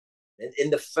And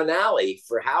in the finale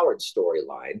for Howard's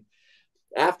storyline,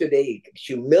 after they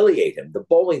humiliate him, the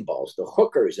bowling balls, the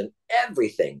hookers, and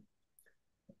everything.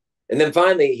 And then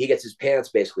finally, he gets his pants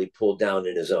basically pulled down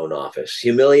in his own office,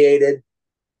 humiliated,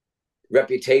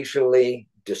 reputationally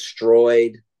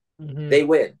destroyed. Hmm. They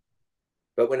win.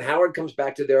 But when Howard comes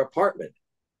back to their apartment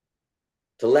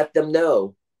to let them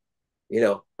know,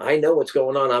 I know what's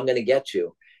going on. I'm going to get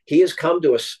you. He has come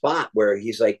to a spot where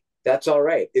he's like, that's all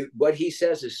right. What he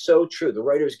says is so true. The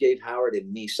writers gave Howard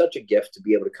and me such a gift to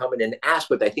be able to come in and ask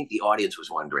what I think the audience was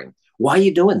wondering. Why are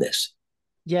you doing this?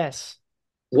 Yes.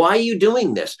 Why are you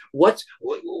doing this? Why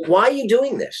are you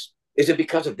doing this? Is it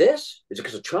because of this? Is it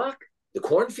because of Chuck? The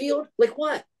cornfield? Like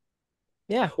what?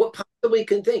 Yeah. What possibly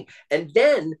can think? And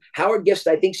then Howard gets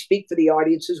to, I think, speak for the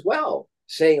audience as well,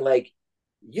 saying, like,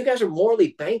 you guys are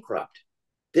morally bankrupt.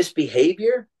 This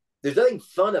behavior, there's nothing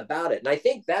fun about it. And I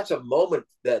think that's a moment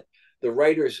that the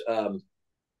writers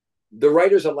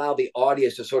allow the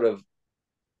audience to sort of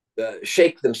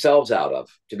shake themselves out of,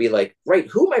 to be like, right,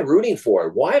 who am I rooting for?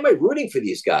 Why am I rooting for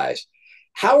these guys?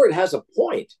 Howard has a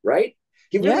point, right?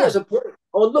 He really Yeah. has a point.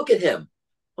 Oh, look at him.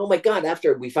 Oh my God,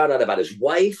 after we found out about his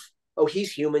wife, oh,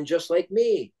 he's human just like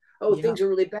me. Oh, Yeah. things are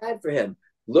really bad for him.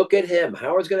 Look at him.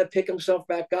 Howard's going to pick himself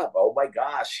back up. Oh my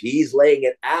gosh, he's laying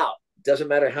it out. Doesn't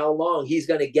matter how long, he's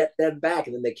going to get them back.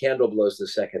 And then the candle blows the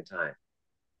second time.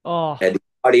 Oh, And the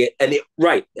audience,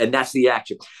 right, and that's the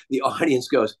action. The audience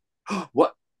goes, oh,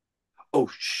 what? Oh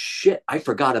shit, I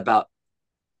forgot about.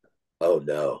 Oh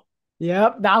no,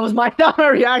 yep. That was my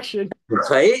reaction.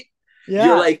 right? You're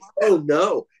Yeah. like, oh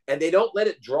no. And they don't let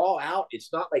it draw out.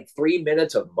 It's not like 3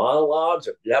 minutes of monologues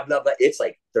or blah, blah, blah. It's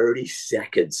like 30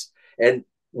 seconds. And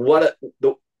one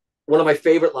of my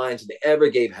favorite lines they ever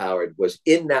gave Howard was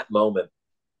in that moment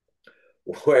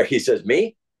where he says,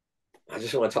 me? I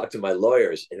just want to talk to my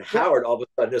lawyers. And Yeah. Howard all of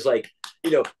a sudden is like,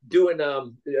 doing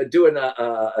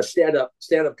a stand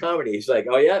up comedy. He's like,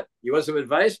 oh yeah, you want some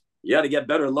advice? You got to get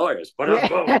better lawyers. But Yeah.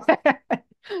 boom.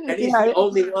 And he's the Yeah.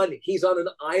 only one. He's on an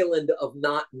island of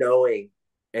not knowing.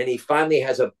 And he finally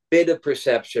has a bit of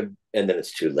perception, and then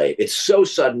it's too late. It's so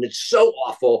sudden, it's so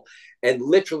awful. And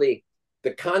literally,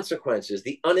 the consequences,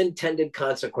 the unintended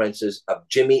consequences of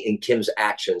Jimmy and Kim's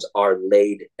actions are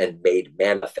laid and made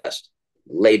manifest,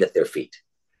 laid at their feet.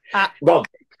 Boom.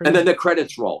 And then Crazy. the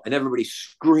credits roll, and everybody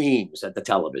screams at the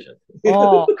television.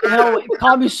 Oh, I know it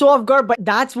caught me so off guard, but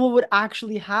that's what would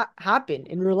actually happen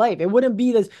in real life. It wouldn't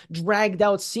be this dragged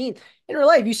out scene. In real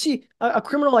life, you see a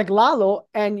criminal like Lalo,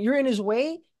 and you're in his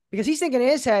way because he's thinking in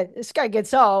his head, this guy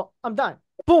gets out, I'm done.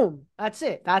 Boom. That's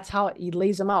it. That's how he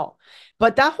lays him out.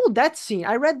 But that whole death scene,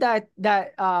 I read that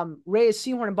Reyes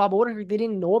Seymour and Bob Odenkirk, they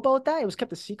didn't know about that. It was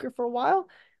kept a secret for a while.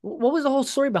 What was the whole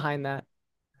story behind that?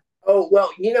 Oh,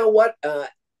 well, you know what?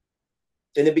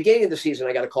 In the beginning of the season,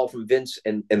 I got a call from Vince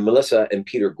and Melissa and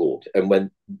Peter Gould. And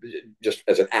when, just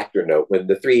as an actor note, when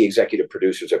the three executive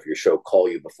producers of your show call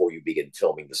you before you begin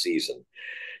filming the season,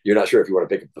 you're not sure if you want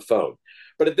to pick up the phone.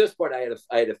 But at this point, I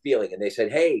had a feeling, and they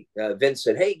said, "Hey," Vince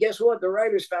said, "Hey, guess what? The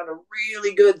writers found a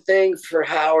really good thing for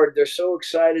Howard. They're so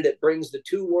excited; it brings the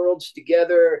two worlds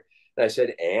together." And I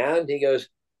said, "And?" He goes,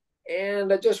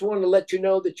 "And I just wanted to let you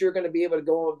know that you're going to be able to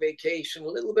go on vacation a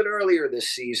little bit earlier this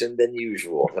season than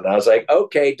usual." And I was like,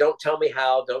 "Okay, don't tell me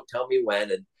how, don't tell me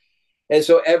when." And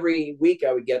so every week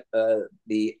I would get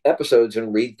the episodes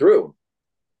and read through.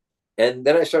 And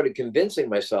then I started convincing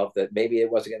myself that maybe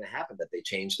it wasn't going to happen, that they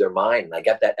changed their mind. And I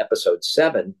got that episode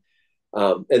 7.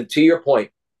 And to your point,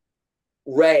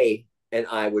 Ray and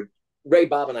I would, Ray,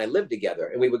 Bob, and I lived together,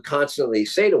 and we would constantly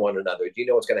say to one another, "Do you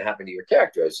know what's going to happen to your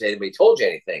character? Has anybody told you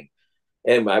anything?"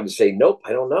 And I would say, "Nope,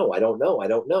 I don't know. I don't know. I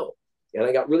don't know." And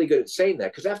I got really good at saying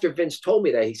that because after Vince told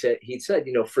me that, he said,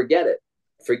 forget it.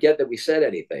 Forget that we said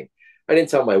anything. I didn't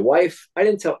tell my wife. I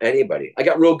didn't tell anybody. I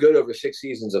got real good over 6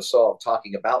 seasons of Saul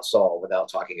talking about Saul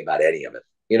without talking about any of it.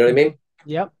 You know what I Mhm. mean?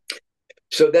 Yep.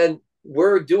 So then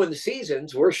we're doing the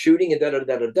seasons, we're shooting and da da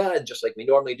da da da, and just like we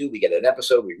normally do, we get an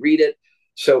episode, we read it.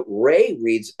 So Ray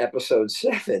reads episode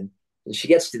 7, and she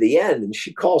gets to the end, and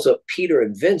she calls up Peter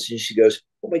and Vince, and she goes,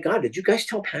 "Oh my God, did you guys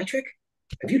tell Patrick?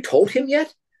 Have you told him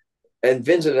yet?" And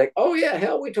Vince is like, "Oh yeah,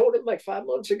 hell, we told him like 5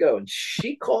 months ago." And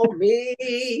she called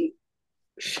me.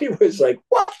 She was like,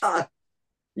 "What?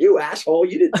 You asshole!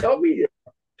 You didn't tell me."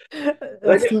 And I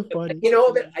That's didn't, too funny.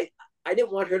 that I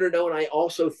didn't want her to know. And I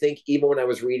also think even when I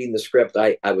was reading the script,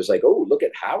 I was like, "Oh, look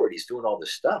at Howard. He's doing all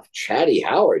this stuff. Chatty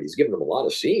Howard. He's giving them a lot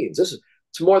of scenes. It's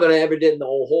more than I ever did in the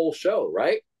whole show,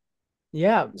 right?"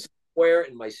 Yeah. Where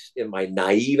in my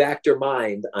naive actor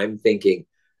mind, I'm thinking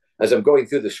as I'm going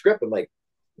through the script, I'm like,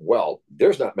 well,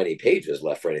 there's not many pages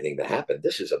left for anything to happen.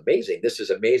 This is amazing. This is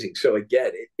amazing. So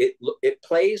again, it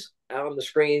plays on the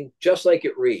screen just like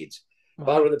it reads.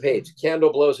 Bottom Wow. of the page,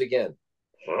 candle blows again.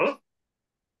 Huh?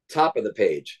 Top of the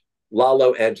page,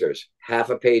 Lalo enters. Half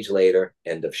a page later,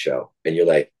 end of show. And you're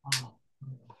like, Wow.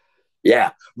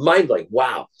 yeah, mind blowing.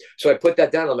 Wow. So I put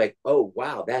that down. I'm like, oh,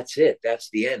 wow, that's it. That's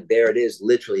the end. There it is,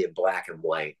 literally in black and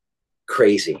white.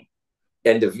 Crazy.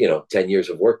 End of, 10 years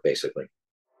of work, basically.